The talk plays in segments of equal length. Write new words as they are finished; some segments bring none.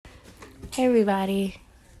Hey everybody,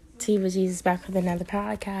 Tea with Jesus back with another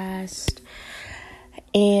podcast.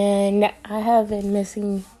 And I have been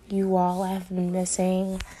missing you all. I have been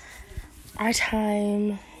missing our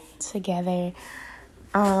time together.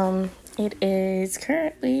 It is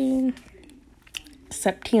currently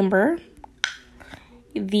September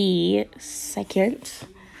the 2nd,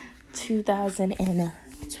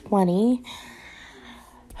 2020.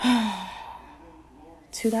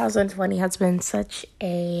 2020 has been such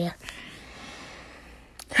a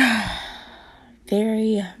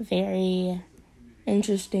very, very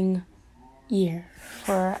interesting year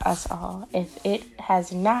for us all. If it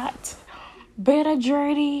has not been a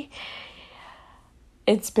journey,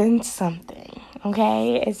 it's been something,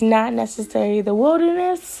 okay? It's not necessarily the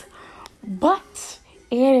wilderness, but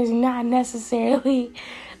it is not necessarily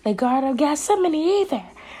the Garden of Gethsemane either.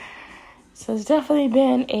 So it's definitely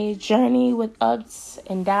been a journey with ups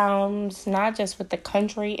and downs, not just with the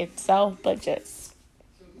country itself, but just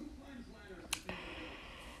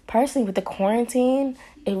personally with the quarantine.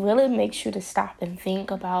 It really makes you to stop and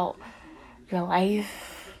think about your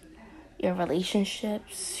life, your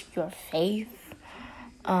relationships, your faith.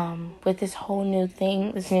 With this whole new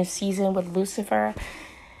thing, this new season with Lucifer,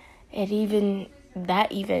 that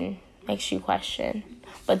even makes you question.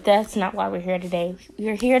 But that's not why we're here today.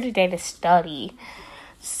 We're here today to study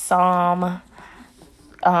Psalm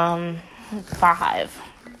 5.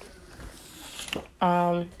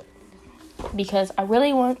 Because I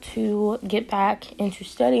really want to get back into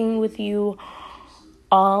studying with you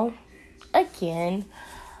all again.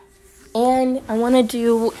 And I want to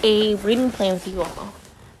do a reading plan with you all.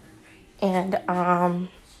 And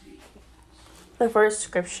the first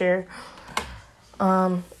scripture,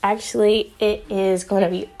 actually, it is going to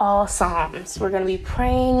be all Psalms. We're going to be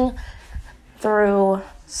praying through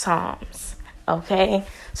Psalms, okay?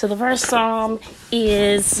 So the first Psalm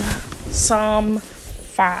is Psalm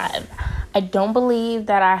 5. I don't believe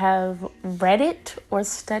that I have read it or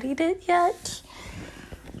studied it yet,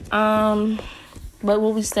 but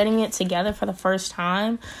we'll be studying it together for the first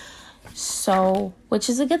time, so, which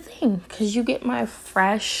is a good thing, because you get my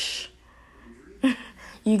first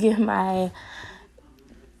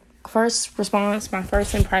response, my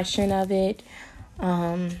first impression of it.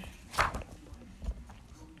 Even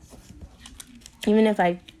if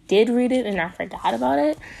I did read it and I forgot about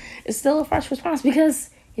it, it's still a fresh response because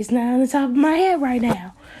it's not on the top of my head right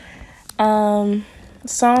now.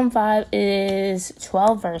 Psalm 5 is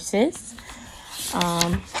 12 verses.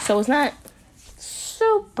 So it's not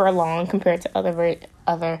super long compared to other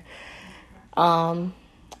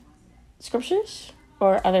scriptures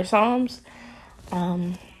or other Psalms.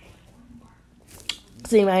 So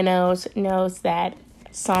anybody knows that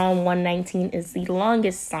Psalm 119 is the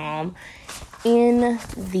longest Psalm in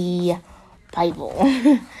the Bible.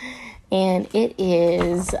 And it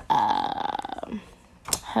is, how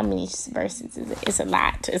many verses is it? It's a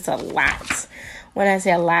lot. When I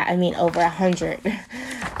say a lot, I mean over 100.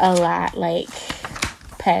 A lot, like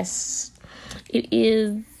past. It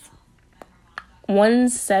is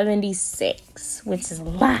 176, which is a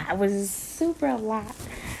lot. Which is super a lot.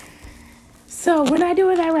 So we're not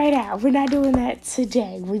doing that right now. We're not doing that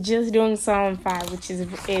today. We're just doing Psalm 5, which is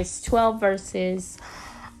 12 verses.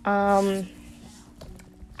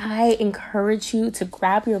 I encourage you to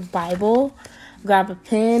grab your Bible, grab a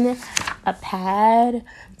pen, a pad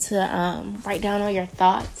to write down all your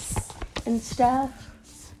thoughts and stuff.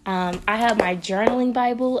 I have my journaling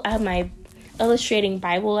Bible. I have my illustrating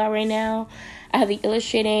Bible out right now. I have the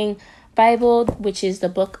illustrating Bible, which is the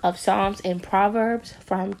book of Psalms and Proverbs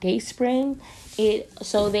from Dayspring.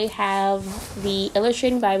 So they have the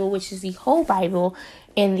illustrating Bible, which is the whole Bible,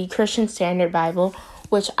 and the Christian Standard Bible,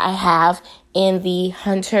 which I have in the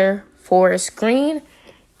Hunter Forest Green.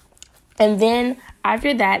 And then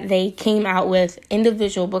after that, they came out with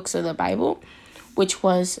individual books of the Bible, which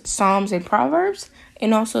was Psalms and Proverbs,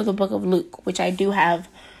 and also the book of Luke, which I do have.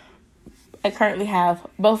 I currently have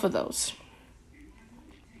both of those.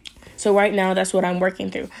 So right now, that's what I'm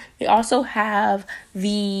working through. They also have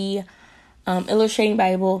the illustrating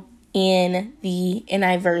Bible in the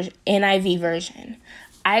NIV version.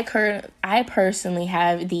 I personally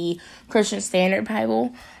have the Christian Standard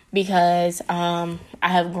Bible because I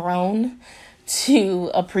have grown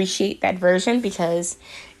to appreciate that version because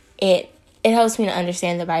it helps me to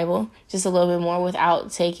understand the Bible just a little bit more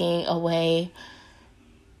without taking away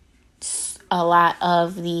a lot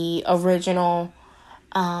of the original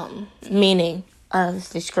meaning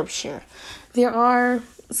of the scripture. There are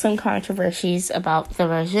some controversies about the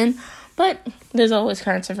version, but there's always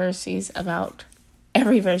controversies about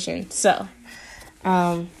every version. So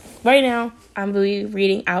right now, I'm going to be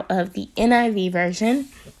reading out of the NIV version.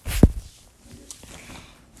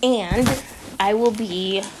 And I will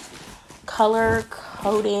be color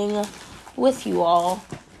coding with you all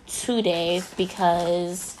today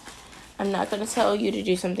because I'm not going to tell you to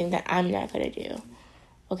do something that I'm not going to do.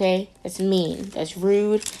 Okay? That's mean. That's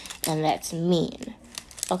rude. And that's mean.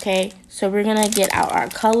 Okay? So we're going to get out our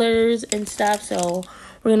colors and stuff. So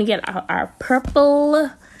we're going to get out our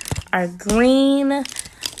purple, our green,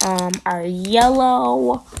 our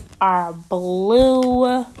yellow, our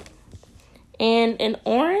blue, and an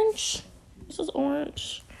orange. This is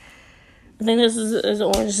orange. I think this is as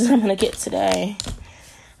orange as I'm going to get today.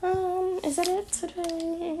 Is that it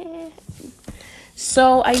today?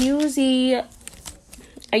 So I use the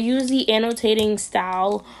annotating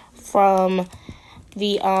style from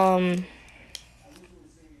the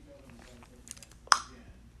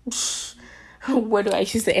where do I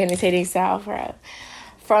use the annotating style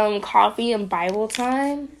from Coffee and Bible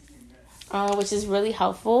Time, which is really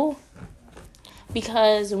helpful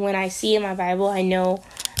because when I see in my Bible, I know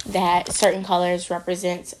that certain colors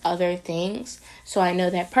represent other things. So I know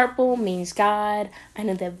that purple means God. I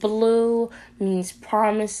know that blue means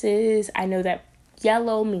promises. I know that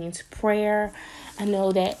yellow means prayer. I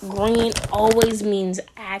know that green always means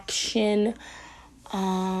action.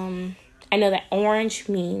 I know that orange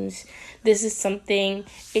means this is something,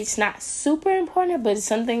 it's not super important, but it's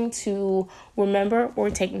something to remember or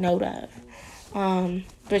take note of.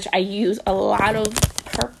 Which I use a lot of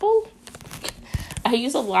purple. I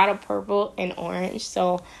use a lot of purple and orange.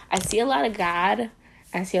 So I see a lot of God.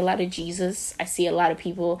 I see a lot of Jesus. I see a lot of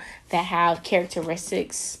people that have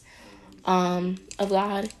characteristics of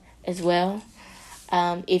God as well.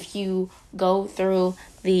 If you go through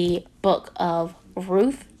the book of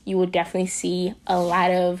Ruth, you will definitely see a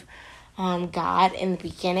lot of God in the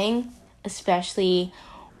beginning, especially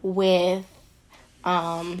with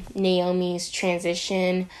Naomi's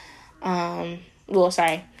transition.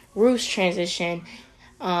 Ruth's transition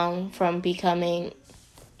from becoming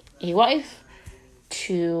a wife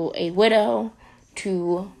to a widow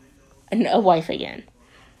to a wife again.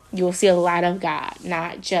 You will see a lot of God,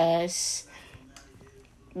 not just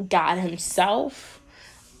God himself,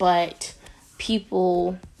 but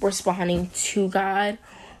people responding to God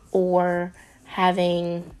or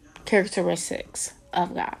having characteristics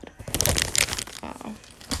of God.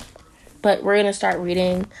 But we're going to start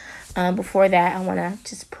reading. Before that, I want to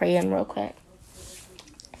just pray in real quick.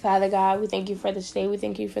 Father God, we thank you for this day. We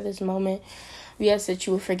thank you for this moment. We ask that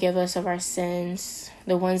you will forgive us of our sins,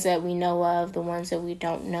 the ones that we know of, the ones that we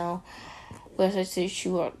don't know. We ask that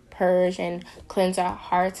you will purge and cleanse our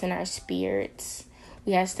hearts and our spirits.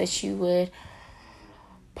 We ask that you would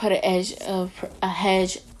put a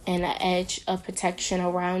hedge and an edge of protection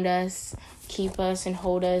around us, keep us and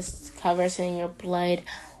hold us, cover us in your blood,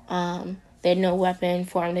 that no weapon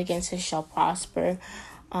formed against us shall prosper.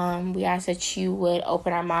 We ask that you would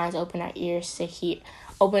open our minds, open our ears to hear,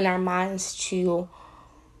 open our minds to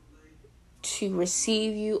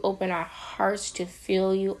receive you, open our hearts to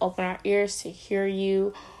feel you, open our ears to hear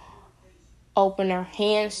you, open our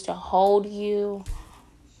hands to hold you.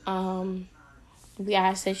 We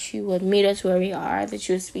ask that you would meet us where we are, that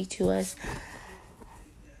you would speak to us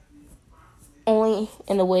only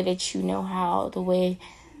in the way that you know how, the way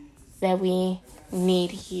that we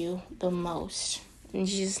need you the most. In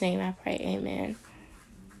Jesus' name I pray, amen.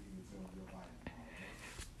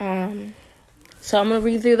 So I'm going to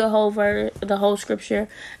read through the whole scripture,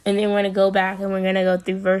 and then we're going to go back and we're going to go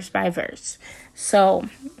through verse by verse. So,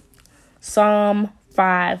 Psalm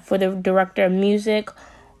 5, for the director of music,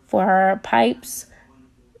 for her pipes,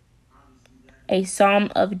 a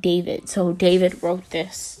psalm of David. So David wrote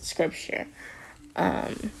this scripture.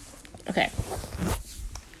 Okay.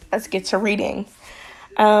 Let's get to reading.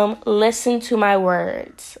 Listen to my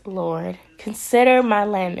words, Lord. Consider my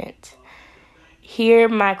lament. Hear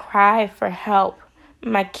my cry for help,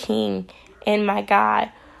 my King and my God.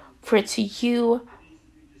 For to you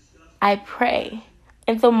I pray.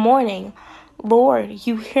 In the morning, Lord,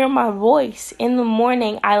 you hear my voice. In the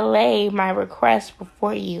morning I lay my request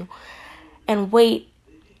before you and wait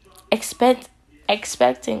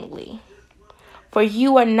expectantly. For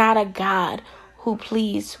you are not a God who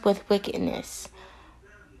pleads with wickedness.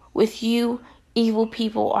 With you, evil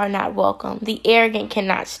people are not welcome. The arrogant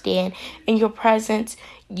cannot stand. In your presence,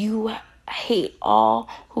 you hate all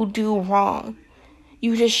who do wrong.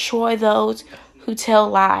 You destroy those who tell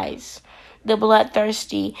lies. The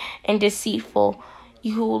bloodthirsty and deceitful,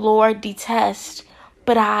 you, Lord, detest.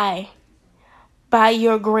 But I, by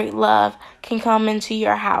your great love, can come into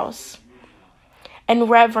your house. In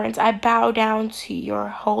reverence, I bow down to your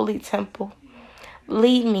holy temple.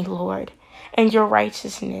 Lead me, Lord, in your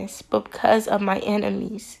righteousness because of my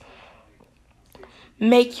enemies.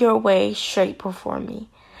 Make your way straight before me.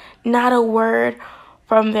 Not a word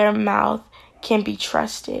from their mouth can be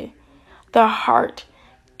trusted. Their heart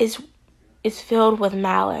is filled with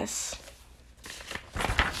malice.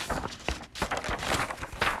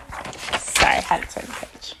 Sorry, I had to turn the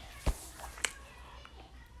page.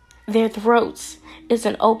 Their throats is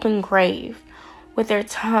an open grave. With their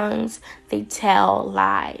tongues, they tell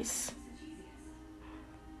lies.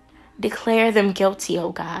 Declare them guilty,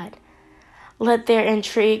 O God. Let their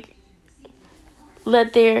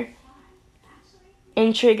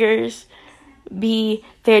intriguers be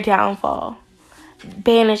their downfall.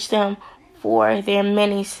 Banish them for their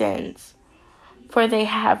many sins, for they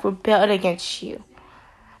have rebelled against you.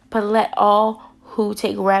 But let all who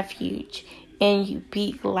take refuge in you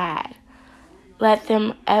be glad. Let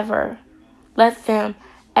them ever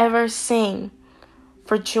sing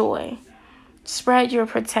for joy. Spread your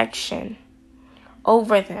protection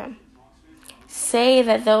over them. Say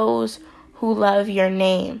that those who love your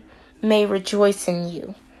name may rejoice in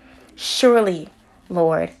you. Surely,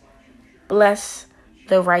 Lord, bless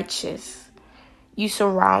the righteous. You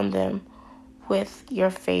surround them with your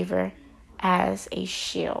favor as a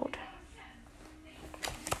shield.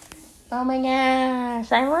 Oh my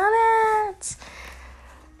gosh, I love it.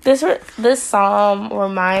 This psalm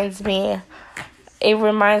reminds me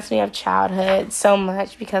of childhood so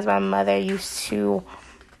much because my mother used to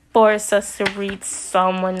force us to read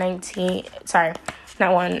Psalm 119. Sorry,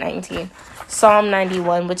 not 119. Psalm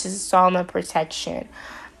 91, which is a psalm of protection.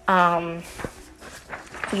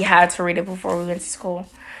 We had to read it before we went to school.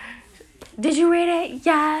 Did you read it?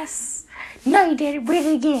 Yes. No, you didn't. Read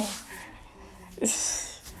it again.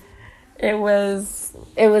 It was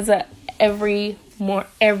a every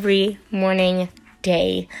morning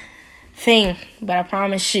day thing, but I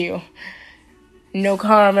promise you, no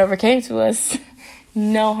harm ever came to us.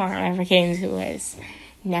 No harm ever came to us.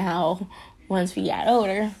 Now, once we got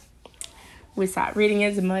older, we stopped reading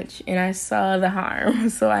as much, and I saw the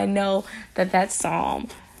harm. So I know that psalm,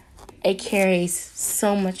 it carries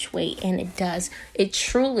so much weight, and it does. It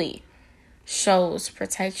truly shows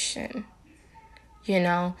protection. You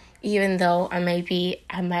know, even though I might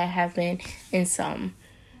have been in some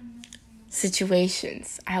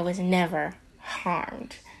situations, I was never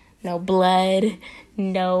harmed. No blood,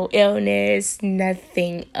 no illness,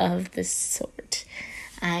 nothing of the sort.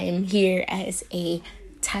 I am here as a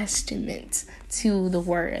testament to the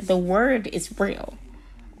word. The word is real.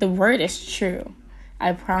 The word is true.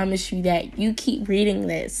 I promise you that. You keep reading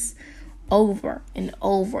this over and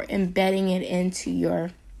over, embedding it into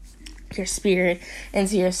your spirit,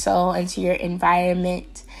 into your soul, into your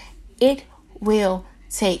environment. It will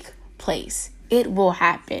take place. It will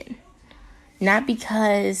happen. Not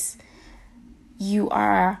because you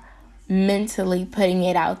are mentally putting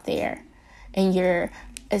it out there and you're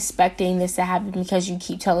expecting this to happen because you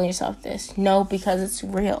keep telling yourself this. No, because it's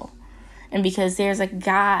real. And because there's a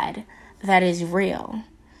God that is real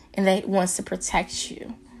and that wants to protect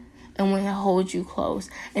you and want to hold you close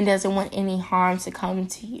and doesn't want any harm to come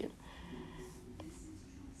to you.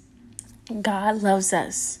 God loves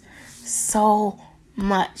us so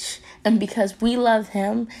much. And because we love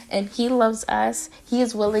him and he loves us, he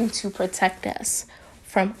is willing to protect us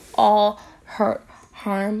from all hurt,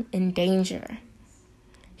 harm, and danger.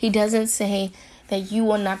 He doesn't say that you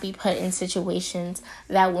will not be put in situations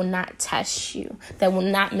that will not test you, that will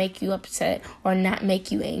not make you upset or not make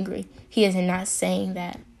you angry. He is not saying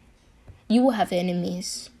that. You will have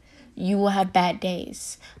enemies. You will have bad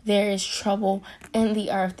days. There is trouble in the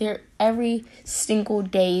earth. Every single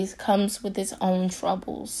day comes with its own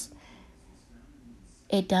troubles.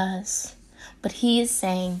 It does. But he is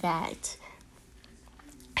saying that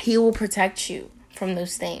he will protect you from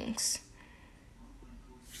those things.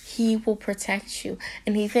 He will protect you.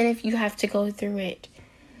 And even if you have to go through it,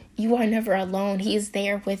 you are never alone. He is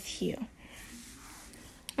there with you.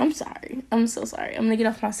 I'm sorry. I'm so sorry. I'm going to get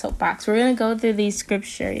off my soapbox. We're going to go through these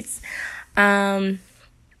scriptures. So I'm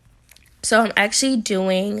actually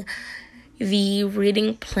doing the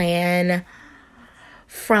reading plan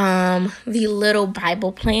from the Little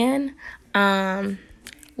Bible Plan,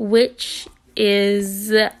 which is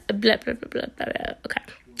blah, blah, blah, blah, blah, blah. Okay.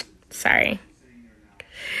 Sorry.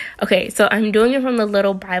 Okay, so I'm doing it from the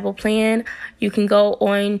Little Bible Plan. You can go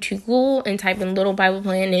on to Google and type in Little Bible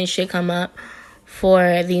Plan and it should come up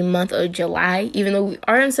for the month of July. Even though we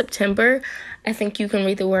are in September, I think you can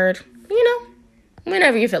read the word,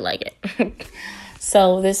 whenever you feel like it.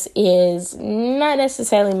 So this is not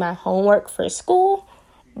necessarily my homework for school,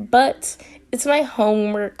 but it's my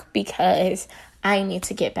homework because I need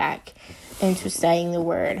to get back into studying the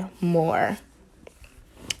word more.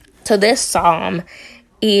 So this psalm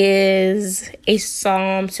is a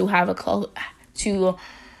psalm to have to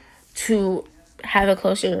have a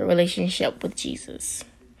closer relationship with Jesus.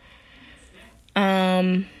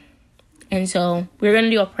 And so we're going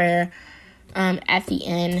to do a prayer at the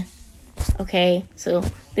end. Okay, so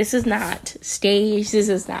this is not staged. This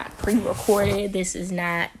is not pre-recorded. This is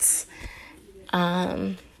not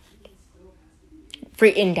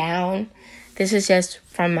written down. This is just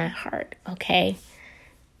from my heart, okay?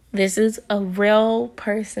 This is a real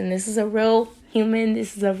person. This is a real human.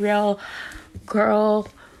 This is a real girl.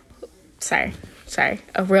 A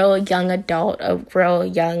real young adult, a real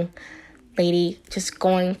young lady just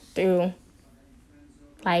going through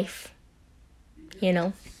life,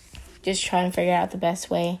 just trying to figure out the best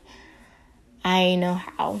way I know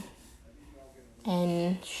how,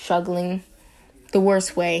 and struggling the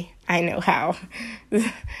worst way I know how.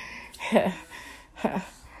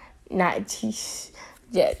 Not just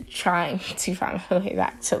trying to find my way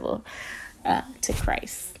back to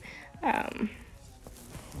Christ.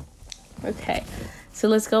 Okay, so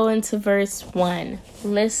let's go into verse 1.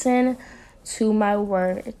 Listen to my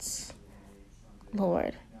words,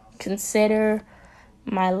 Lord. Consider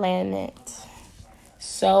my lament.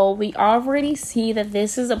 So we already see that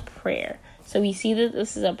this is a prayer. So we see that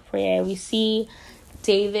this is a prayer. We see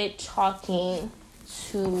David talking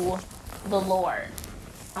to the Lord.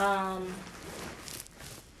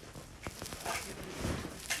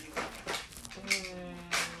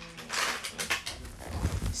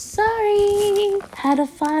 Sorry, had to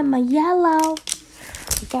find my yellow.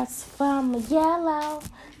 Got to find my yellow.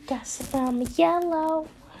 Got to find my yellow.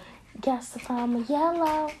 Got to find my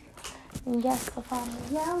yellow. And got to find my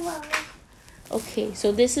yellow. Okay,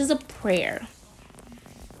 so this is a prayer.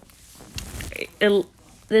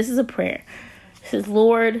 This is a prayer. It says,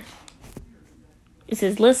 Lord. It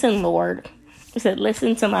says, listen, Lord. It said,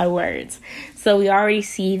 listen to my words. So we already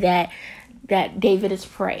see that David is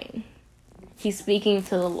praying. He's speaking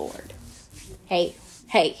to the Lord. Hey.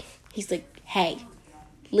 He's like, hey,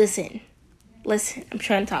 listen. I'm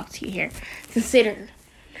trying to talk to you here. Consider.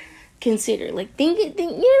 Like, think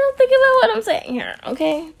about what I'm saying here,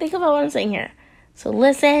 okay? Think about what I'm saying here. So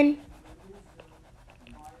listen,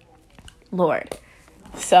 Lord.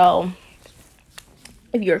 So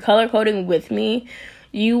if you're color coding with me,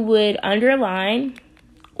 you would underline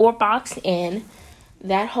or box in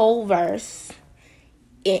that whole verse.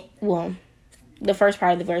 The first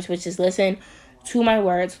part of the verse, which is listen to my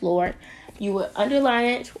words, Lord. You would underline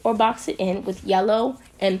it or box it in with yellow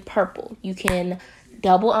and purple. You can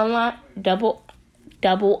double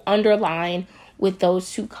underline with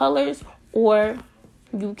those two colors, or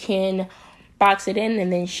you can box it in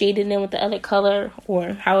and then shade it in with the other color,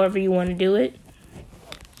 or however you want to do it.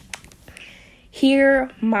 Hear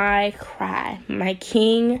my cry, my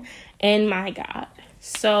King and my God.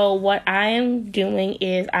 So what I am doing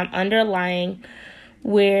is I'm underlining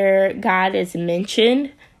where God is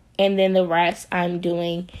mentioned, and then the rest I'm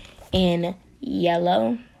doing in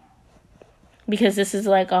yellow, because this is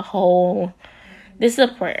like this is a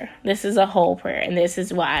prayer. This is a whole prayer, and this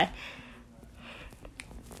is why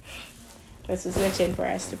this is mentioned for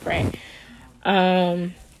us to pray.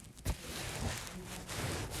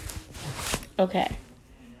 Okay.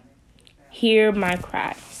 Hear my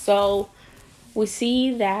cry. So we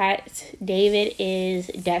see that David is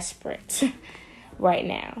desperate right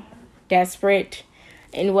now. Desperate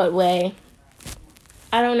in what way?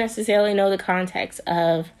 I don't necessarily know the context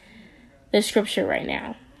of the scripture right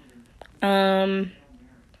now.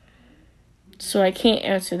 So I can't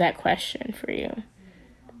answer that question for you.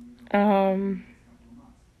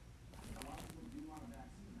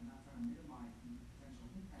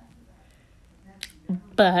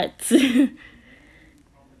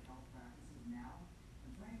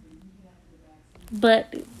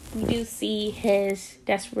 But we do see his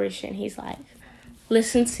desperation. He's like,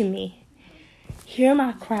 listen to me. Hear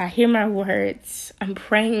my cry. Hear my words. I'm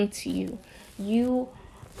praying to you. You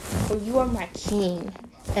are my King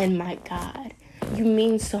and my God. You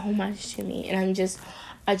mean so much to me. And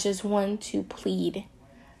I just want to plead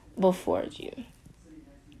before you.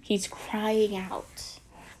 He's crying out.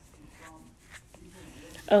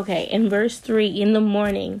 Okay, in verse 3, in the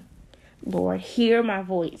morning, Lord, hear my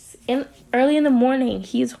voice. Early in the morning,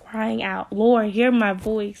 he's crying out, Lord, hear my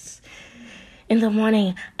voice. In the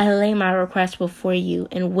morning, I lay my request before you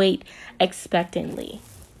and wait expectantly.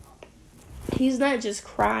 He's not just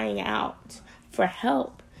crying out for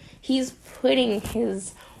help. He's putting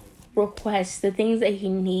his requests, the things that he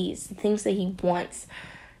needs, the things that he wants,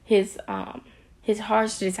 his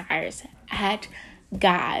heart's desires at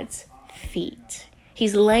God's feet.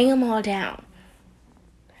 He's laying them all down.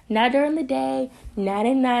 Not during the day, not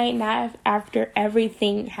at night, not after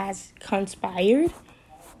everything has conspired,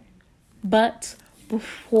 but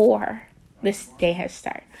before this day has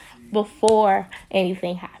started, before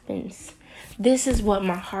anything happens. This is what's in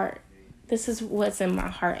my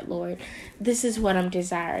heart, Lord. This is what I'm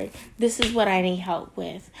desiring. This is what I need help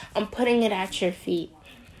with. I'm putting it at your feet.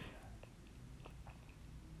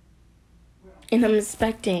 And I'm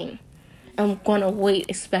expecting. I'm going to wait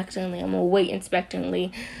expectantly. I'm going to wait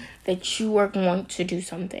expectantly that you are going to do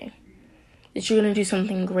something. That you're going to do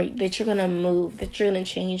something great. That you're going to move. That you're going to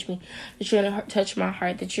change me. That you're going to touch my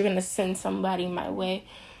heart. That you're going to send somebody my way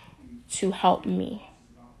to help me.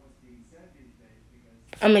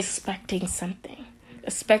 I'm expecting something.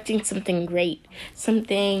 Expecting something great.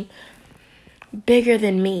 Something bigger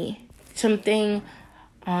than me. Something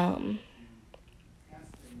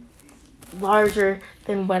larger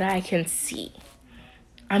than what I can see.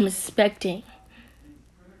 I'm expecting.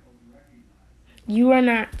 You are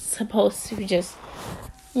not supposed to just,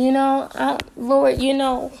 Lord,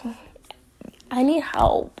 I need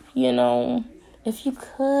help, if you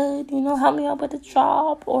could, help me out with a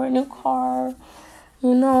job or a new car,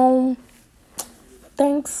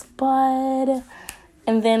 thanks, bud,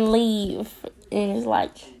 and then leave. And it's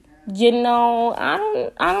like, I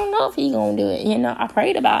don't know if he gonna do it. I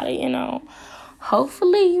prayed about it.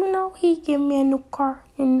 Hopefully, he give me a new car.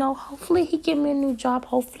 Hopefully he give me a new job.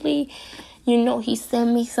 Hopefully, he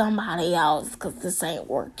send me somebody else because this ain't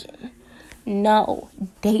working. No,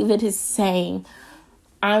 David is saying,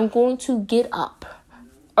 I'm going to get up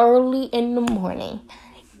early in the morning,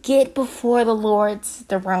 get before the Lord's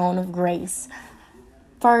throne of grace.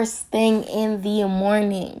 First thing in the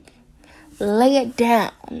morning, lay it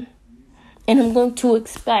down. And I'm going to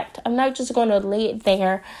expect. I'm not just going to lay it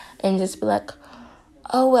there and just be like,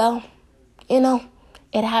 oh, well,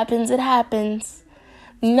 it happens.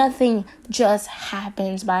 Nothing just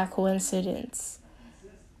happens by coincidence.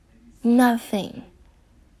 Nothing.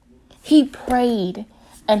 He prayed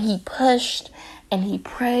and he pushed and he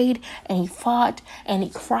prayed and he fought and he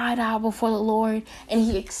cried out before the Lord and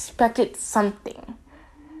he expected something.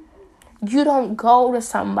 You don't go to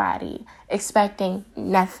somebody expecting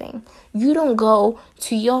nothing. You don't go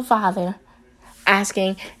to your father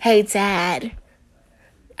asking, hey, Dad,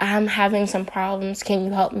 I'm having some problems. Can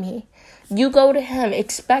you help me? You go to him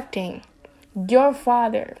expecting your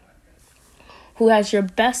father who has your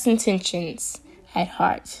best intentions at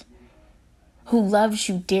heart, who loves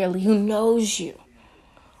you dearly, who knows you,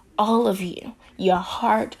 all of you, your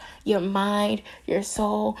heart, your mind, your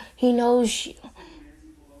soul. He knows you.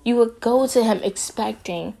 You would go to him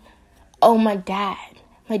expecting, oh, my dad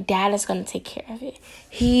is going to take care of it.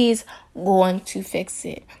 He's going to fix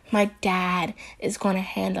it. My dad is going to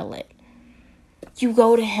handle it. You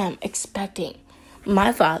go to him expecting,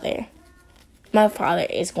 my father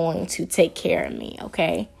is going to take care of me,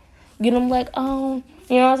 okay? I'm like, I was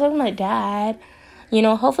talking to my dad.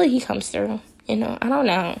 Hopefully he comes through. I don't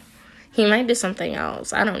know. He might do something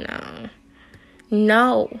else. I don't know.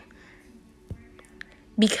 No.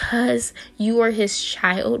 Because you are his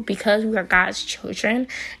child, because we are God's children,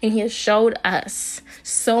 and he has showed us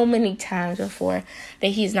so many times before that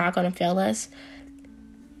he's not going to fail us.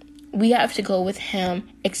 We have to go with him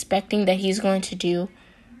expecting that he's going to do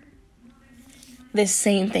the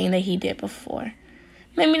same thing that he did before.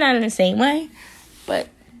 Maybe not in the same way, but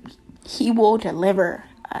he will deliver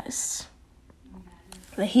us.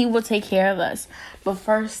 That he will take care of us. But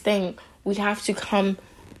first thing, we have to come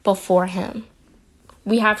before him.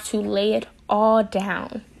 We have to lay it all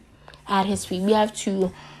down at his feet. We have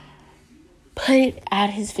to put it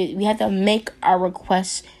at his feet. We have to make our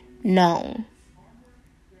requests known.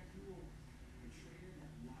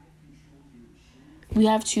 We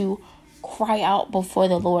have to cry out before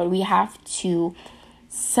the Lord. We have to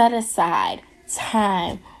set aside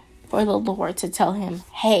time for the Lord to tell him,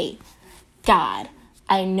 hey, God,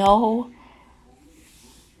 I know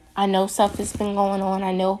stuff has been going on.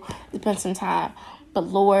 I know it's been some time. But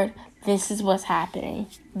Lord, this is what's happening.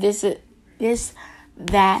 This,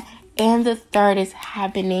 that, and the third is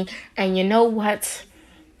happening. And you know what?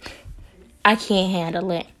 I can't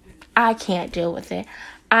handle it. I can't deal with it.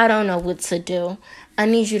 I don't know what to do. I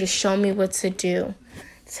need you to show me what to do.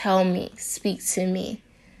 Tell me. Speak to me.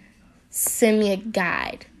 Send me a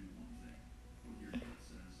guide.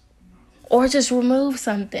 Or just remove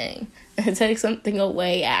something. Take something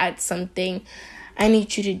away. Add something. I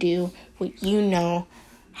need you to do what you know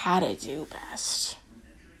how to do best.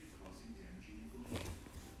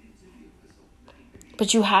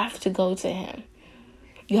 But you have to go to him.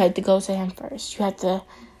 You have to go to him first. You have to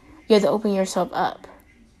open yourself up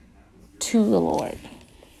to the Lord.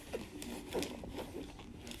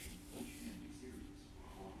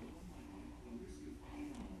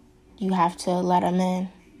 You have to let him in.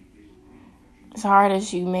 As hard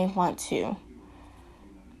as you may want to.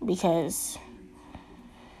 Because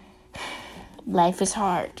life is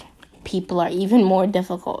hard. People are even more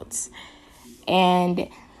difficult. And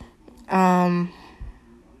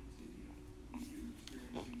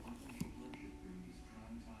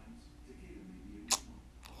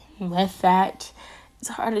with that, it's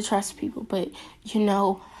hard to trust people. But,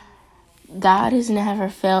 God has never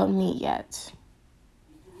failed me yet.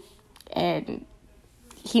 And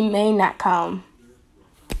he may not come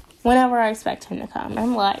whenever I expect him to come.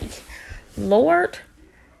 I'm like, Lord,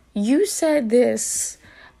 you said this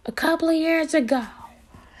a couple of years ago.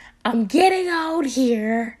 I'm getting old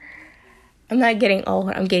here. I'm not getting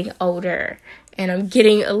old. I'm getting older. And I'm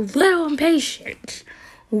getting a little impatient.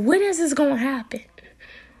 When is this going to happen?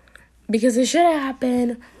 Because it should have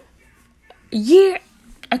happened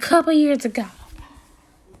a couple years ago.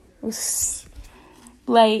 It was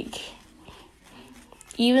like,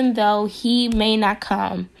 even though he may not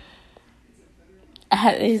come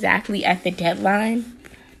exactly at the deadline,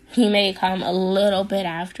 he may come a little bit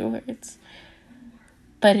afterwards.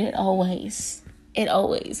 But it always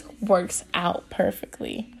works out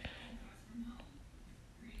perfectly.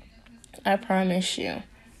 I promise you.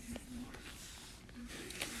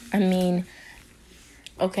 I mean,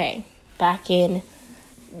 okay, back in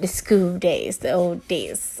the school days, the old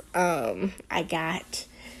days, I got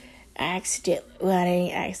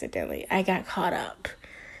caught up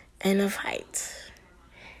in a fight.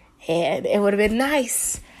 And it would have been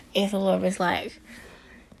nice if the Lord was like,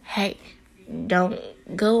 hey, don't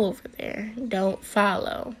go over there. Don't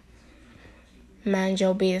follow. Mind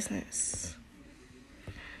your business.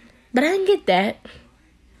 But I didn't get that.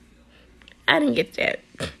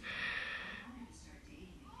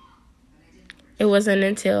 It wasn't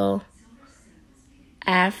until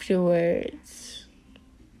afterwards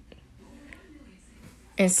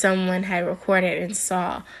and someone had recorded and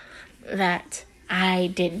saw that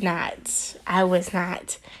I didn't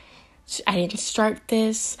start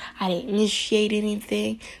this. I didn't initiate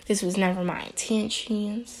anything. This was never my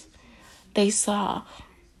intentions. They saw,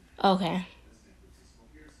 okay,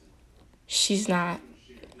 I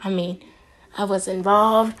was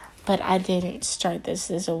involved, but I didn't start this.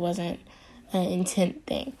 It wasn't an intent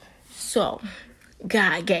thing. So,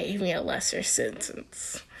 God gave me a lesser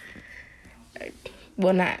sentence.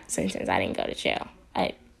 Well, not sentence. I didn't go to jail.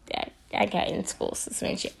 I got in school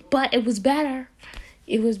suspension. But it was better.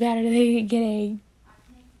 It was better to get a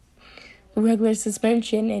regular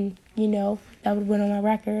suspension and, that would win on my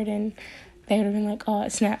record and they would have been like, oh,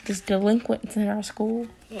 it's not just delinquents in our school.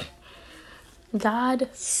 God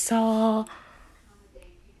saw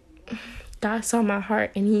my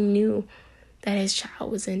heart and he knew that his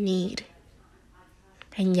child was in need.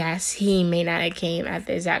 And yes, he may not have came at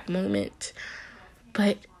the exact moment,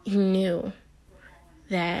 but he knew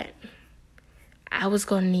that I was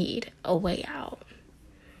going to need a way out.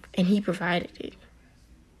 And he provided it.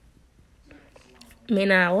 May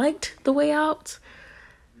not have liked the way out,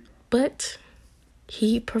 but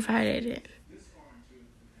he provided it.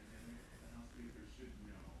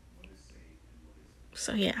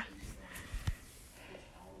 So, yeah.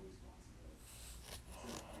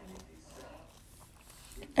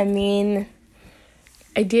 I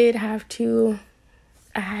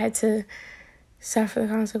had to suffer the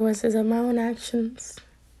consequences of my own actions.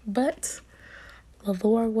 But the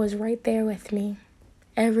Lord was right there with me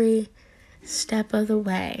every step of the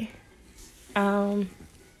way.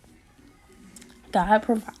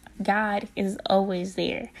 God is always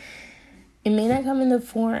there. It may not come in the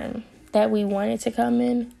form that we want it to come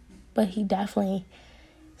in, but he definitely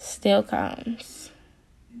still comes.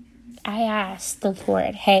 I asked the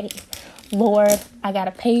Lord, hey, Lord, I got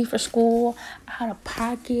to pay for school, out of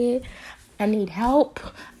pocket, I need help,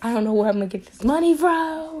 I don't know where I'm going to get this money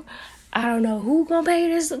from, I don't know who's going to pay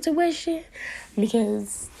this tuition,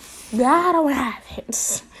 because I don't have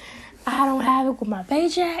it. I don't have it with my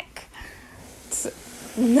paycheck.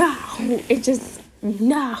 No.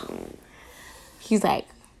 He's like,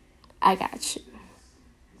 I got you.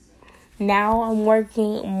 Now I'm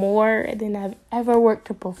working more than I've ever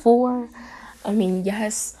worked before.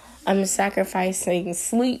 Yes, I'm sacrificing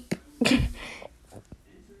sleep.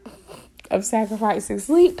 I'm sacrificing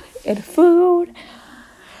sleep and food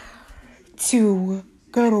to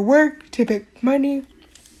go to work to make money.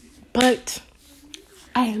 But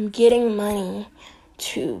I am getting money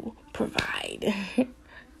to provide.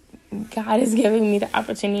 God is giving me the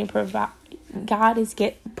opportunity to provide. God is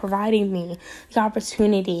providing me the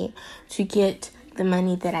opportunity to get the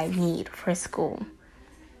money that I need for school,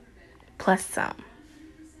 plus some.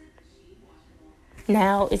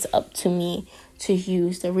 Now it's up to me to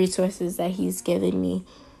use the resources that He's given me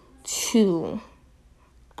to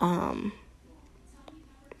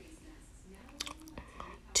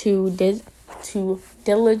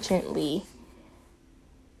diligently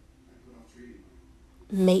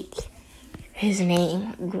make His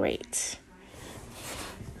name great.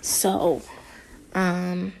 So,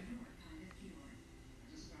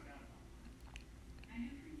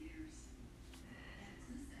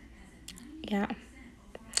 yeah.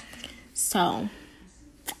 So,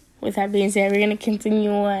 with that being said, we're going to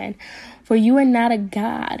continue on. For you are not a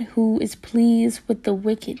God who is pleased with the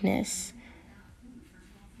wickedness.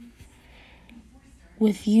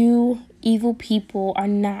 With you, evil people are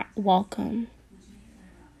not welcome.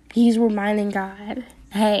 He's reminding God,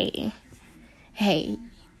 hey,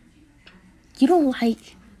 you don't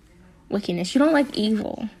like wickedness. You don't like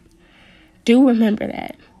evil. Do remember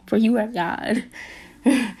that. For you are God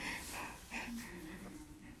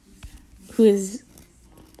who is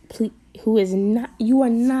not, you are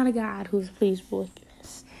not a God who is pleased with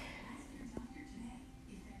wickedness.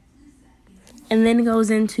 And then it goes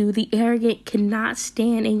into the arrogant cannot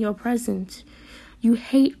stand in your presence. You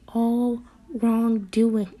hate all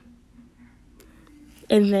wrongdoing.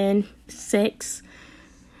 And then 6,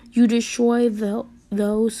 you destroy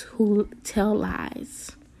those who tell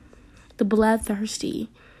lies. The bloodthirsty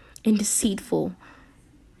and deceitful,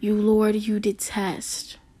 you, Lord, you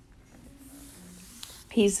detest.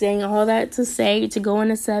 He's saying all that to go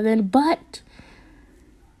into 7, but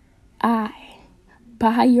I,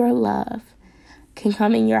 by your love, can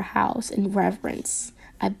come in your house in reverence.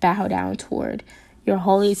 I bow down toward your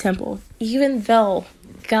holy temple. Even though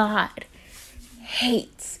God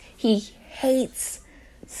hates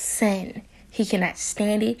sin. He cannot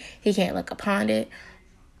stand it. He can't look upon it.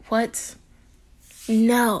 What?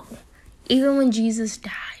 No. Even when Jesus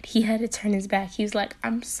died, He had to turn His back. He was like,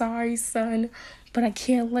 I'm sorry, son, but I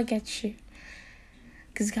can't look at you.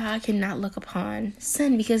 Because God cannot look upon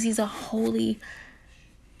sin because He's a holy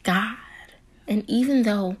God. And even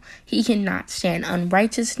though He cannot stand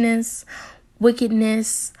unrighteousness,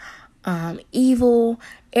 wickedness, evil,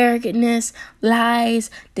 arrogantness, lies,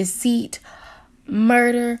 deceit,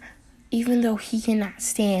 murder, even though He cannot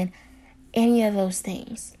stand any of those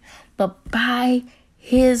things, but by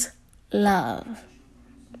His love,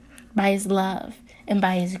 and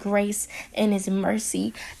by His grace and His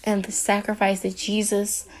mercy and the sacrifice that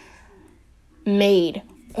Jesus made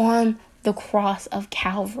on the cross of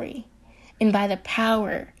Calvary, and by the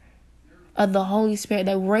power of the Holy Spirit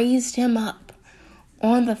that raised Him up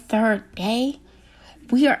on the 3rd day,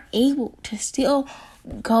 we are able to still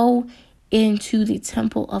go into the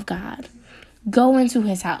temple of God, go into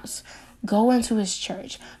His house, go into His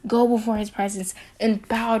church, go before His presence, and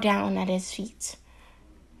bow down at His feet.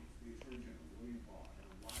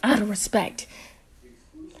 Out of respect,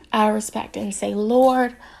 and say,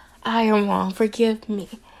 Lord, I am wrong. Forgive me.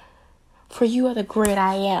 For you are the great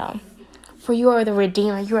I am. For you are the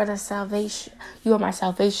Redeemer. You are the salvation. You are my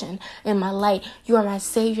salvation and my light. You are my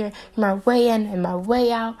Savior, my way in and my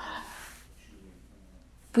way out.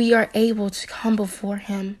 We are able to come before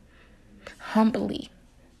Him humbly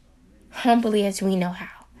as we know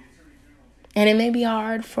how. And it may be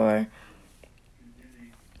hard for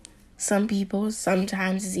some people.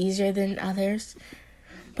 Sometimes it's easier than others.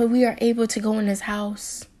 But we are able to go in His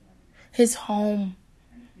house, His home,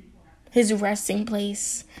 His resting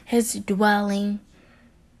place, His dwelling.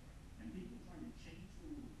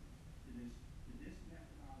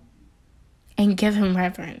 And give Him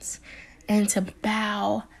reverence. And to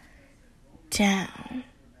bow down.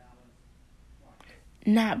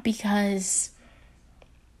 Not because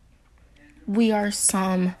we are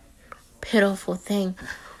some pitiful thing.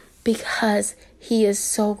 Because He is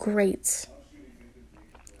so great.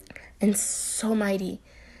 And so mighty.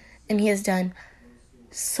 And He has done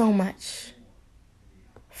so much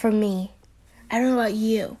for me. I don't know about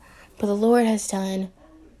you, but the Lord has done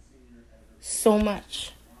so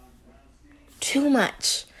much. Too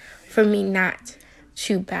much for me not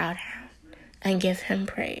to bow down and give Him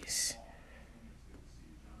praise.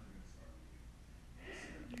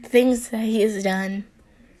 Things that He has done,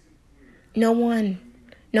 no one,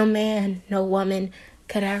 no man, no woman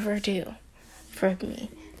could ever do for me.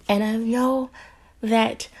 And I know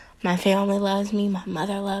that my family loves me. My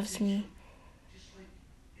mother loves me.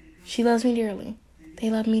 She loves me dearly. They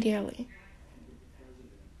love me dearly.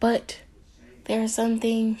 But there are some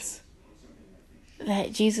things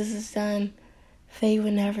that Jesus has done they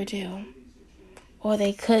would never do, or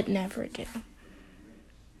they could never do.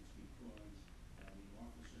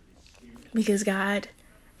 Because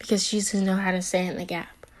Jesus knows how to stand in the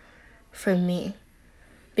gap for me.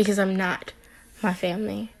 Because I'm not my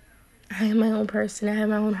family. I am my own person. I have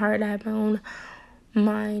my own heart. I have my own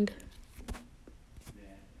mind.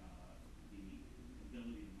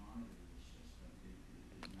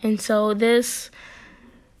 And so the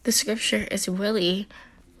scripture is really,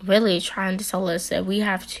 really trying to tell us that we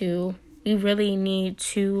really need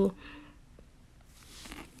to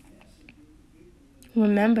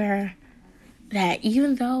remember that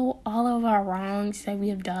even though all of our wrongs that we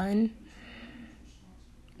have done,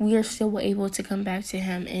 we are still able to come back to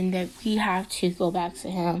him, and that we have to go back to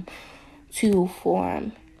him to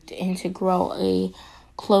form and to grow a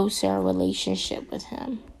closer relationship with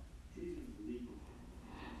him.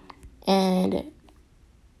 And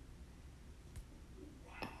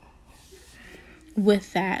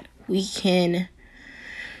with that, we can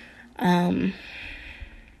and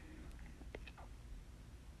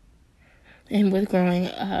with growing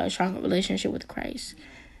a stronger relationship with Christ,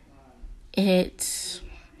 it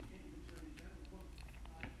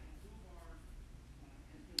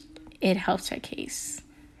helps our case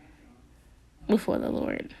before the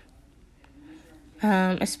Lord.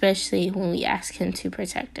 Especially when we ask him to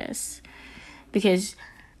protect us. Because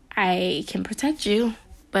I can protect you,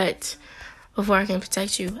 but before I can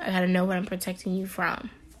protect you, I gotta know what I'm protecting you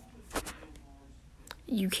from.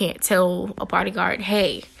 You can't tell a bodyguard,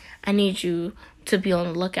 hey, I need you to be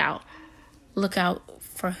on the lookout. Look out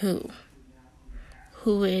for who?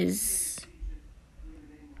 Who is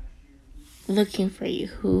looking for you?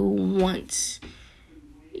 Who wants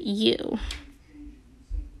you?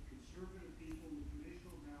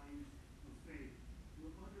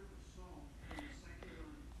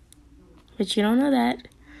 But you don't know that.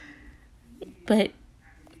 But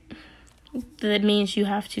that means you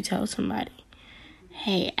have to tell somebody,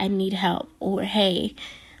 hey, I need help. Or, hey,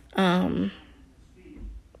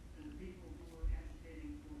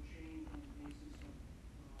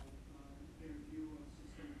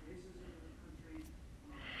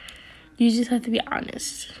 you just have to be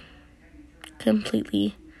honest.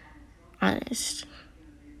 Completely honest.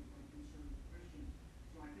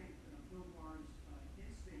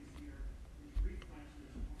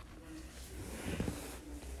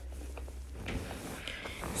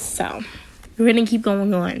 So, we're going to keep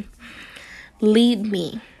going on. Lead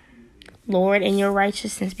me, Lord, in your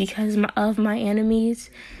righteousness because of my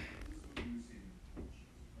enemies.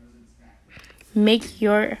 Make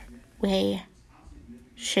your way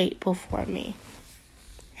straight before me.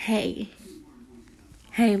 Hey,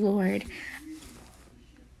 Lord,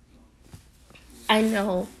 I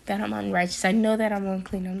know that I'm unrighteous. I know that I'm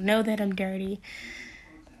unclean. I know that I'm dirty.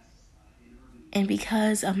 And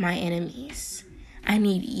because of my enemies, I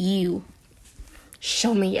need you.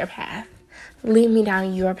 Show me your path. Lead me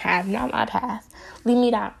down your path, not my path. Lead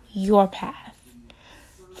me down your path.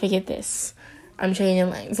 Forget this. I'm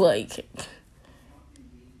changing lanes. Like,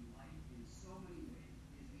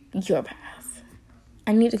 your path.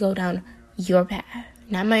 I need to go down your path.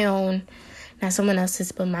 Not my own. Not someone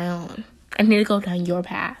else's, but my own. I need to go down your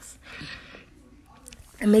path.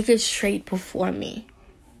 And make it straight before me.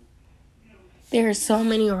 There are so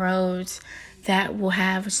many roads that will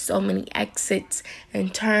have so many exits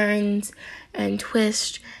and turns and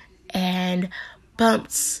twists and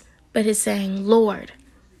bumps. But it's saying, Lord,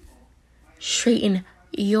 straighten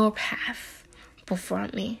your path before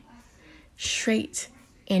me. Straight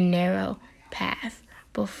and narrow path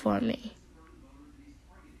before me.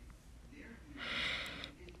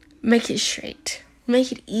 Make it straight.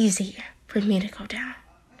 Make it easier for me to go down.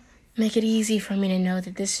 Make it easy for me to know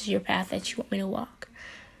that this is your path that you want me to walk.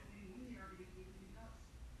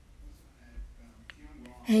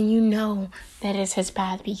 And you know that it's his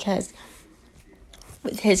path because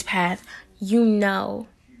with his path, you know.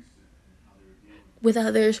 With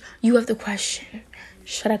others, you have the question.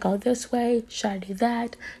 Should I go this way? Should I do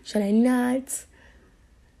that? Should I not?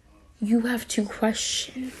 You have to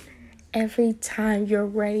question every time you're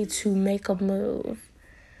ready to make a move.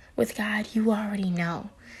 With God, you already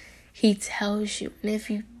know. He tells you. And if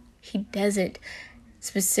he doesn't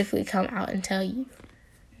specifically come out and tell you,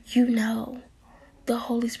 you know. The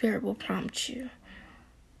Holy Spirit will prompt you.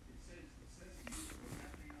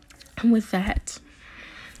 And with that,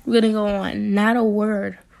 we're going to go on. Not a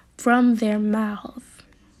word from their mouth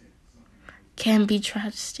can be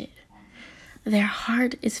trusted. Their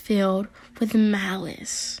heart is filled with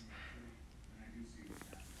malice.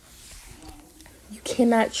 You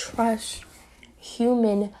cannot trust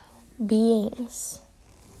human beings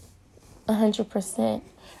 100%,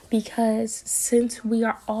 because since we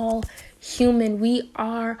are all human, we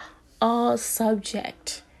are all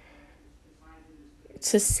subject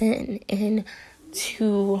to sin and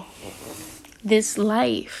to this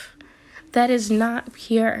life that is not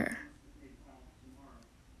pure.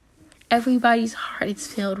 Everybody's heart is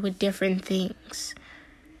filled with different things.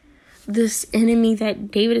 This enemy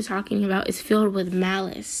that David is talking about is filled with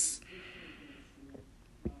malice.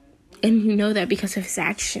 And you know that because of his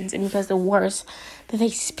actions and because of the words that they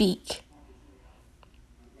speak.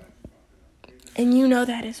 And you know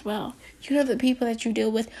that as well. You know the people that you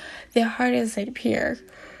deal with, their heart isn't pure.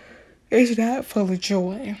 It's not full of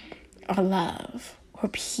joy or love or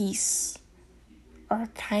peace or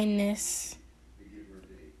kindness.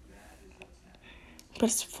 But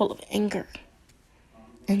it's full of anger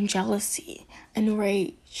and jealousy and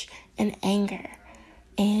rage and anger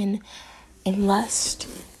and lust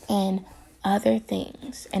and other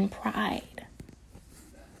things and pride.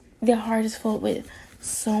 Their heart is full with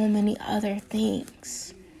so many other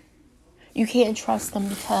things. You can't trust them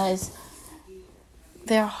because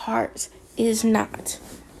their heart is not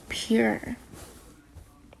pure.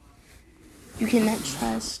 You cannot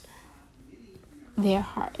trust their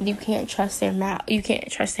heart. You can't trust their mouth. You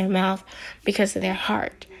can't trust their mouth because of their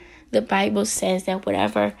heart. The Bible says that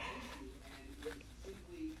whatever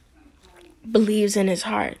believes in his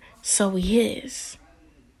heart, so he is.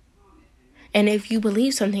 And if you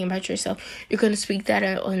believe something about yourself, you're going to speak that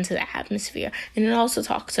out into the atmosphere. And it also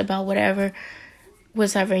talks about whatever's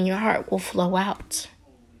in your heart will flow out.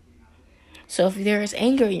 So if there is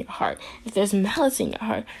anger in your heart, if there's malice in your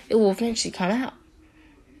heart, it will eventually come out.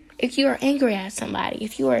 If you are angry at somebody,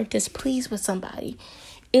 if you are displeased with somebody,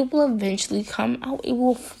 it will eventually come out. It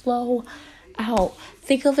will flow out.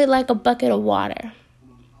 Think of it like a bucket of water.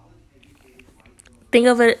 Think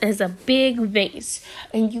of it as a big vase,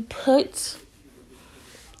 and you put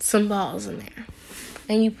some balls in there,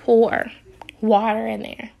 and you pour water in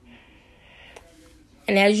there.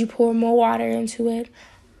 And as you pour more water into it,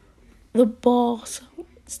 the balls,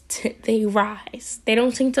 they rise. They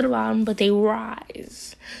don't sink to the bottom, but they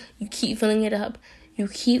rise. You keep filling it up. You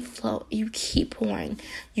keep flowing. You keep pouring.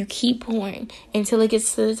 You keep pouring until it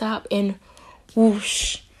gets to the top, and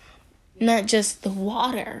whoosh. Not just the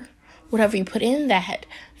water, whatever you put in that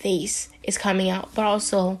vase is coming out, but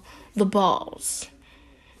also the balls.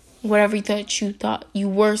 Whatever you thought you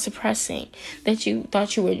were suppressing, that you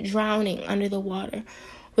thought you were drowning under the water,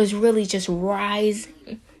 was really just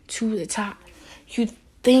rising to the top. You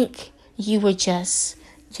think you were just,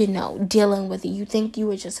 dealing with it. You think you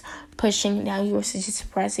were just pushing it down. You were just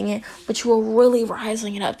suppressing it, but you were really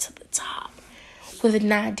rising it up to the top. With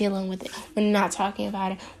not dealing with it, with not talking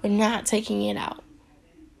about it, with not taking it out.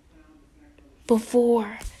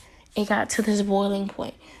 Before it got to this boiling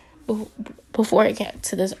point, before it got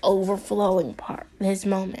to this overflowing part, this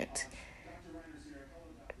moment.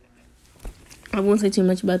 I won't say too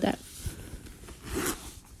much about that,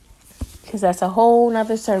 because that's a whole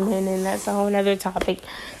nother sermon, and that's a whole nother topic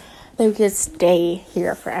that we could stay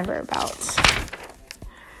here forever about.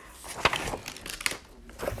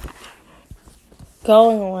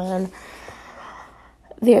 Going on,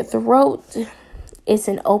 their throat is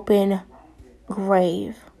an open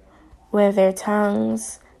grave, where their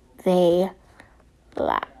tongues they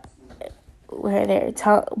lie.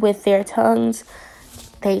 With their tongues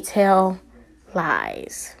they tell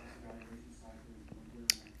lies.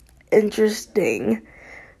 Interesting,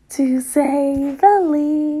 to say the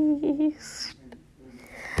least.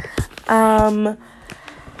 I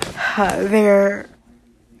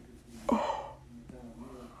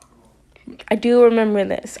do remember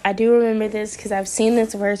this because I've seen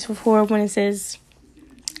this verse before when it says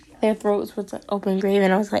their throats was an open grave,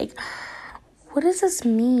 and I was like, what does this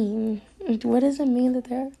mean? What does it mean that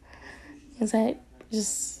they're... Is that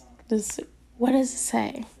just what does it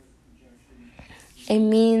say? It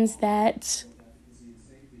means that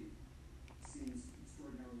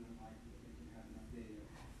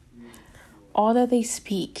all that they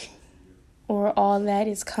speak, or all that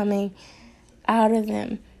is coming out of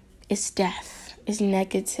them, is death, is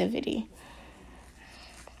negativity.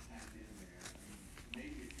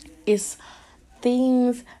 It's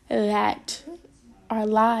things that are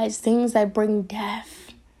lies, things that bring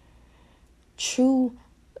death. True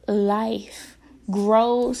life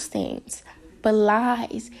grows things, but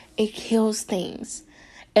lies, it kills things.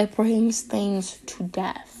 It brings things to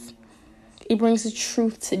death. It brings the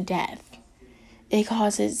truth to death. It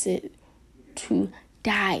causes it to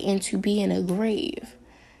die and to be in a grave.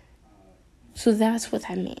 So that's what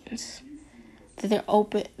that means. that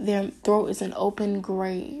their throat is an open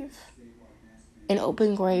grave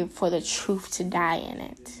for the truth to die in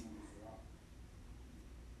it.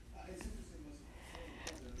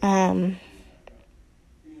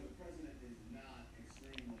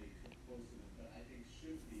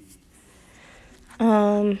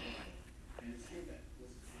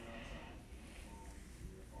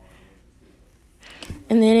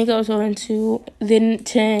 And then it goes on to then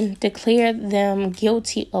 10, declare them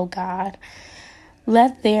guilty, O God.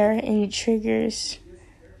 Let their intriguers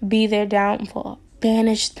be their downfall.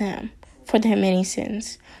 Banish them for their many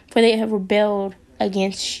sins, for they have rebelled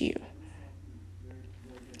against you.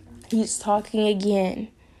 He's talking again.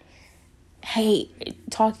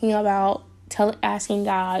 Talking about asking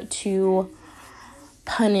God to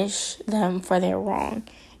punish them for their wrong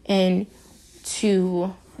and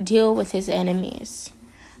to deal with his enemies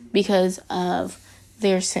because of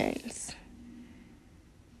their sins.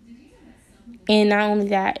 And not only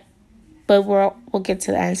that, but we'll get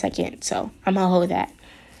to that in a second, so I'm gonna hold that.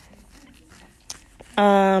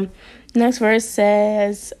 Next verse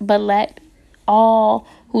says, but let all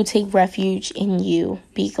who take refuge in you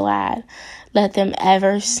be glad. Let them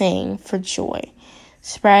ever sing for joy.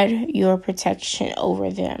 Spread your protection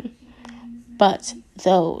over them. But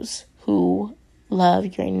those who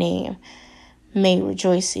love your name may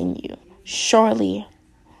rejoice in you. Surely,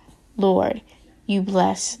 Lord, you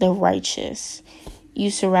bless the righteous. You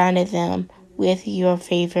surrounded them with your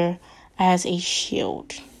favor as a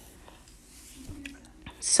shield.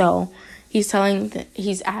 So he's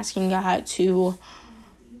asking God to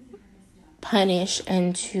punish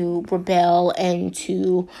and to rebel and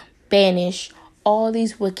to banish all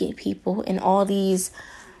these wicked people and all these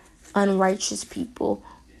unrighteous people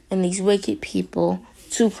and these wicked people,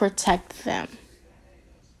 to protect them.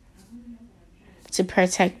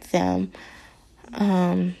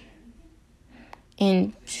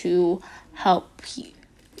 And to help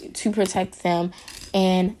to protect them,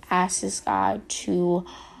 and asks God to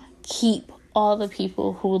keep all the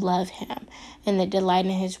people who love him and that delight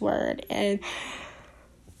in his word, and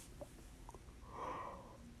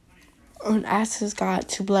asks God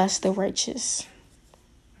to bless the righteous.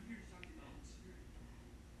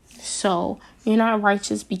 So you're not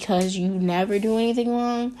righteous because you never do anything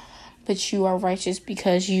wrong, but you are righteous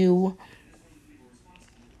because you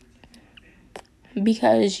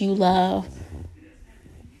love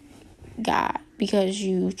God, because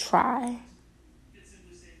you try.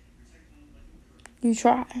 You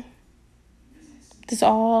try. That's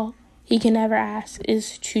all he can ever ask,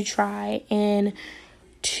 is to try and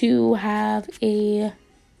to have a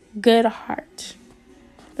good heart.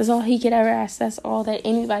 That's all he could ever ask. That's all that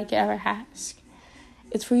anybody could ever ask.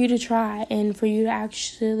 It's for you to try and for you to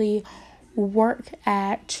actually work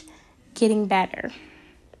at getting better.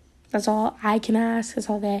 That's all I can ask. That's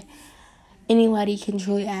all that anybody can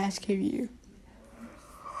truly ask of you.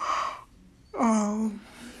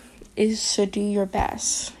 Is to do your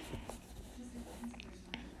best.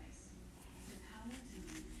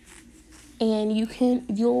 And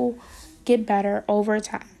you'll get better over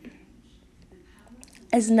time.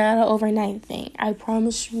 It's not an overnight thing. I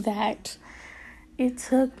promise you that. It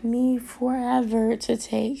took me forever to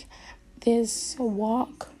take this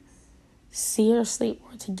walk seriously,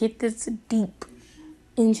 or to get this deep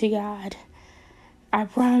into God. I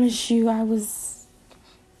promise you, I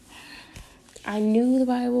knew the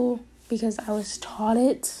Bible because I was taught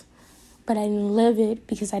it, but I didn't live it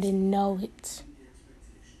because I didn't know it.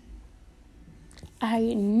 I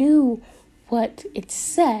knew what it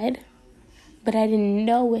said, but I didn't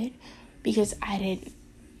know it because I didn't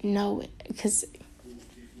know it. Because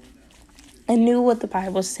I knew what the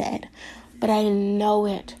Bible said, but I didn't know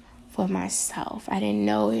it for myself. I didn't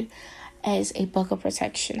know it as a book of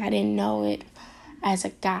protection. I didn't know it as a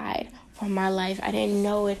guide for my life. I didn't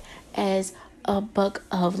know it as a book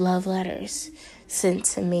of love letters sent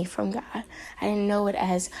to me from God. I didn't know it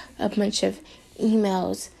as a bunch of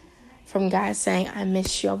emails from God saying, I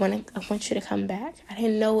miss you. I want you to come back. I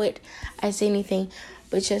didn't know it as anything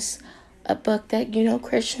but just a book that,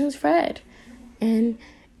 Christians read. And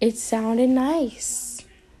it sounded nice.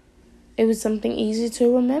 It was something easy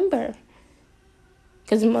to remember.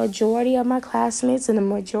 Because the majority of my classmates and the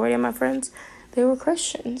majority of my friends, they were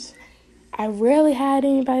Christians. I rarely had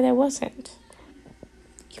anybody that wasn't.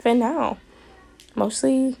 Even now.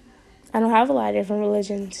 Mostly, I don't have a lot of different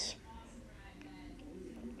religions.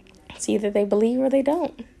 It's either they believe or they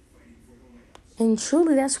don't. And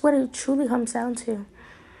truly, that's what it truly comes down to.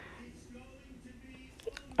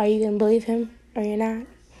 Are you going to believe him or you're not?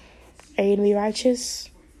 Are you going to be righteous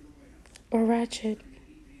or ratchet?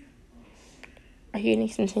 Are you going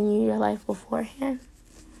to continue your life beforehand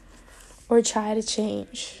or try to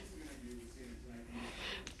change?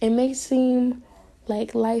 It may seem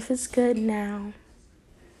like life is good now,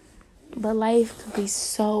 but life could be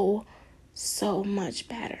so much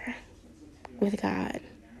better with God.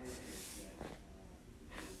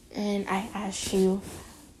 And I ask you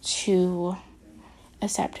to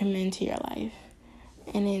accept Him into your life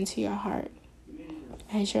and into your heart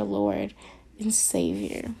as your Lord and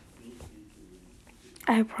Savior.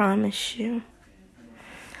 I promise you.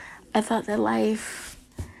 I thought that life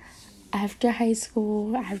after high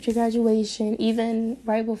school, after graduation, even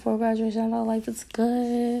right before graduation, I thought life was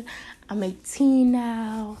good. I'm 18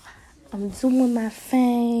 now. I'm doing my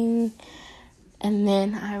thing. And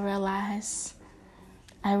then I realized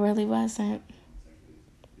I really wasn't.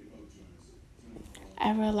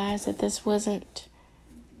 I realized that this wasn't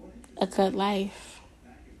a good life.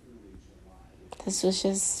 This was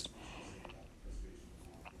just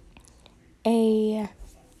a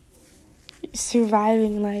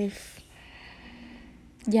surviving life.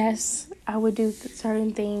 Yes, I would do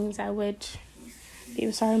certain things. I would be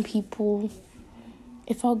with certain people.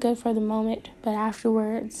 It felt good for the moment, but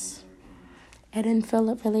afterwards, I didn't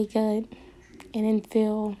feel really good. I didn't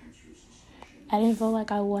feel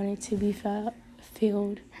like I wanted to be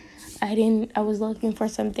filled. I was looking for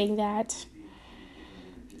something that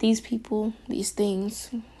these people, these things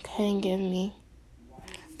couldn't give me.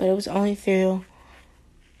 But it was only through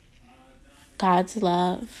God's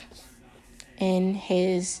love and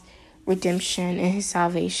His redemption and His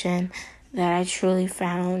salvation that I truly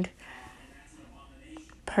found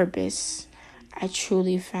purpose. I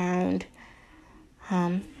truly found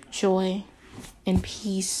joy and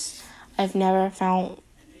peace. I've never found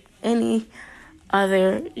any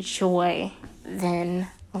other joy than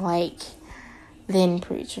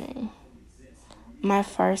preaching. My real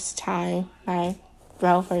first time,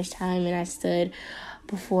 and I stood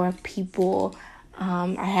before people.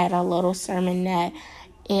 I had a little sermon that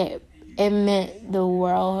it meant the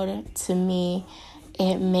world to me.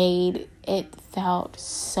 It felt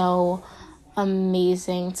so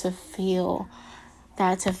amazing to feel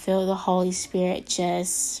the Holy Spirit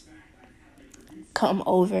just come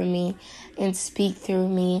over me and speak through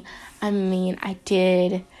me. I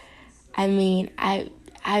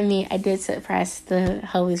did suppress the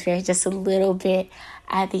Holy Spirit just a little bit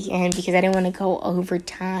at the end because I didn't want to go over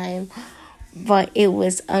time. But it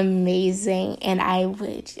was amazing, and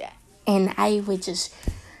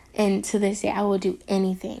and to this day, I will do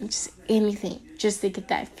anything, just to get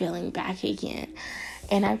that feeling back again.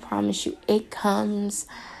 And I promise you, it comes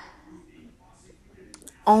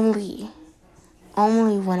only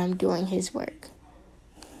when I'm doing His work.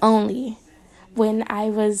 Only when I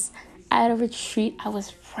was at a retreat, I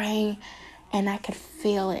was praying, and I could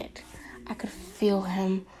feel it. I could feel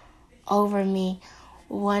Him over me,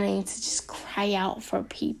 wanting to just cry out for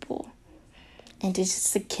people and to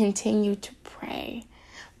continue to pray.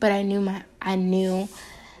 But I knew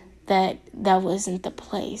that wasn't the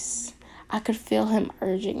place. I could feel Him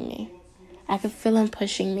urging me. I could feel Him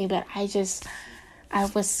pushing me, but I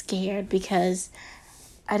was scared because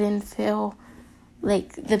I didn't feel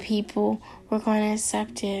like the people were going to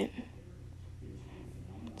accept it.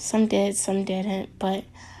 Some did, some didn't, but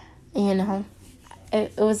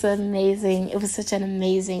it was amazing. It was such an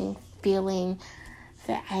amazing feeling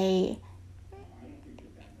that I've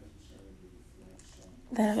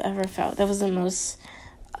ever felt. That was the most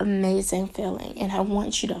amazing feeling, and I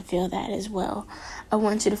want you to feel that as well. I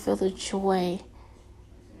want you to feel the joy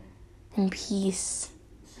and peace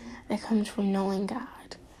that comes from knowing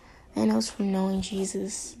God, and it was from knowing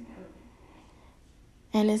Jesus.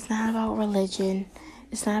 And it's not about religion.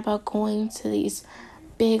 It's not about going to these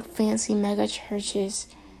big, fancy mega churches.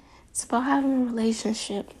 It's about having a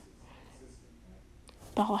relationship.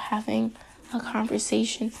 About having a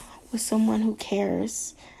conversation with someone who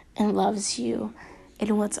cares and loves you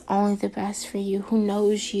and wants only the best for you, who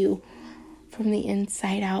knows you from the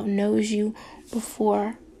inside out, knows you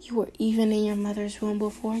before you were even in your mother's womb,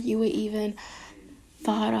 before you were even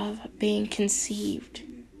thought of being conceived.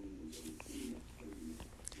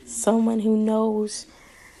 Someone who knows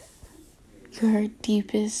your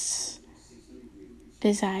deepest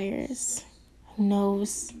desires, who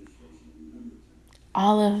knows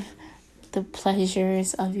all of the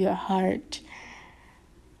pleasures of your heart,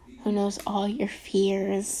 who knows all your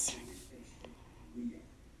fears,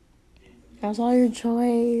 knows all your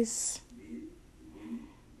joys,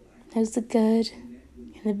 knows the good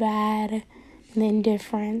and the bad and the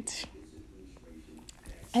indifferent.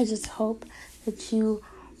 I just hope that you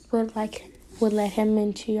would let Him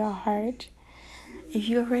into your heart if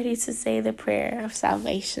you're ready to say the prayer of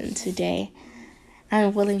salvation today,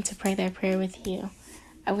 I'm willing to pray that prayer with you.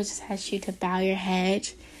 I would just ask you to bow your head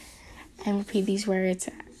and repeat these words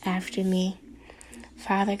after me.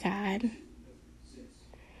 Father God,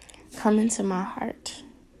 come into my heart.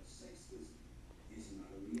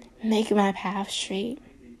 Make my path straight.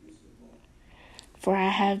 For I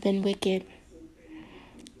have been wicked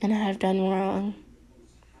and I have done wrong.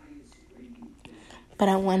 But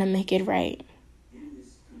I want to make it right.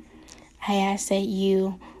 I ask that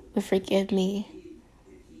you would forgive me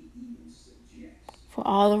for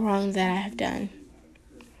all the wrong that I have done.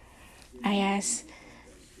 I ask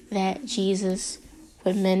that Jesus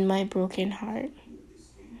would mend my broken heart.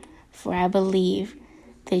 For I believe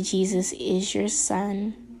that Jesus is your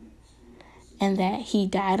Son and that he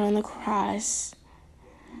died on the cross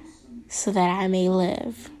so that I may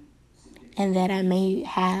live and that I may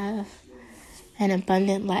have an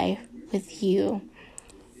abundant life with you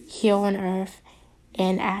here on earth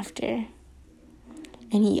and after.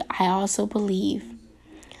 And I also believe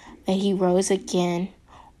that he rose again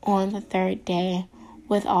on the third day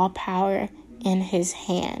with all power in his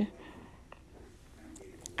hand.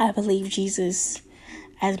 I believe Jesus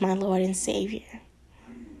as my Lord and Savior.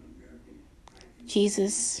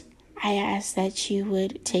 Jesus, I ask that you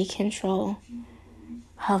would take control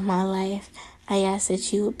of my life. I ask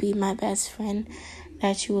that you would be my best friend,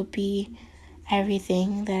 that you would be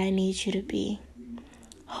everything that I need you to be.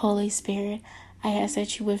 Holy Spirit, I ask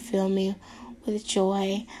that you would fill me with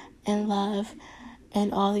joy and love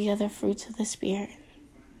and all the other fruits of the Spirit.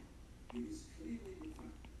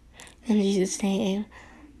 In Jesus' name,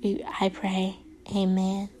 I pray.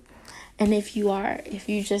 Amen. And if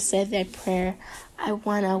you just said that prayer, I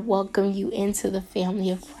want to welcome you into the family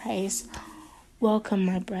of Christ. Welcome,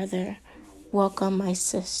 my brother. Welcome, my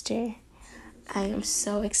sister. I am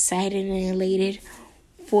so excited and elated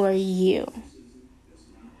for you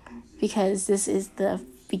because this is the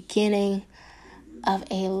beginning of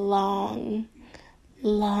a long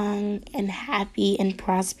and happy and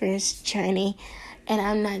prosperous journey. And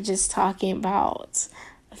I'm not just talking about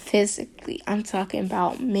physically. I'm talking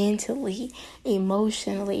about mentally,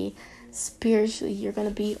 emotionally, spiritually. You're going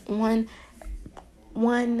to be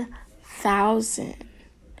 1,000.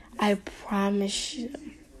 I promise you.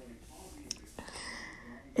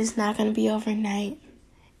 It's not going to be overnight.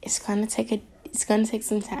 It's going to take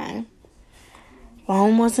some time.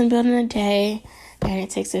 Rome wasn't built in a day, and it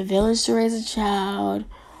takes a village to raise a child.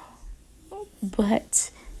 But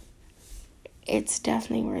it's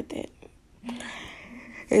definitely worth it.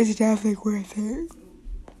 It's definitely worth it.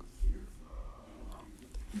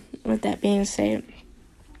 With that being said,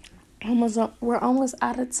 we're almost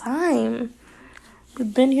out of time.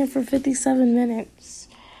 We've been here for 57 minutes.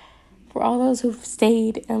 For all those who've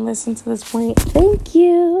stayed and listened to this point, thank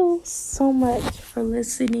you so much for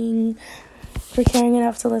listening, for caring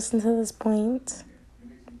enough to listen to this point.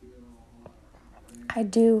 I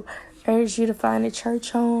do urge you to find a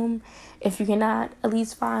church home. If you cannot, at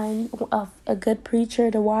least find a good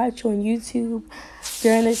preacher to watch on YouTube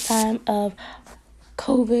during this time of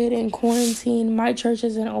COVID and quarantine. My church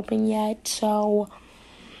isn't open yet, so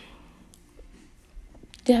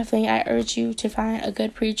definitely I urge you to find a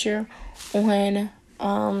good preacher on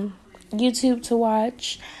YouTube to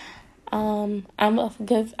watch. I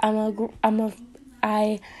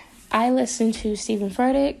listen to Stephen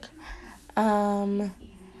Furtick,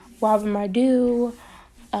 Robert Madu.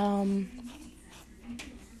 I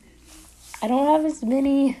don't have as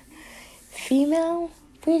many female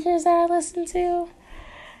preachers that I listen to,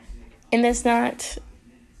 and that's not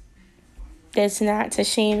to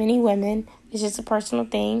shame any women. It's just a personal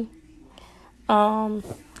thing.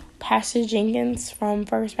 Pastor Jenkins from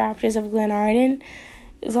First Baptist of Glenarden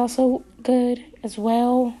is also good as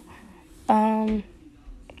well. But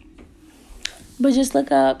just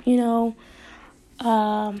look up,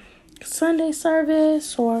 Sunday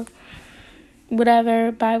service or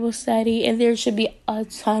whatever, Bible study, and there should be a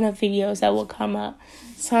ton of videos that will come up.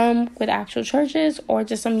 Some with actual churches or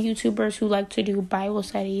just some YouTubers who like to do Bible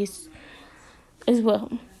studies as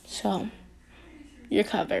well. So, you're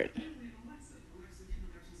covered.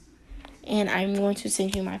 And I'm going to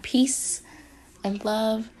send you my peace and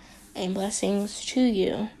love and blessings to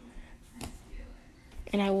you.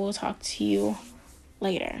 And I will talk to you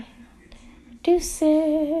later.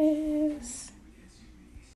 Deuces.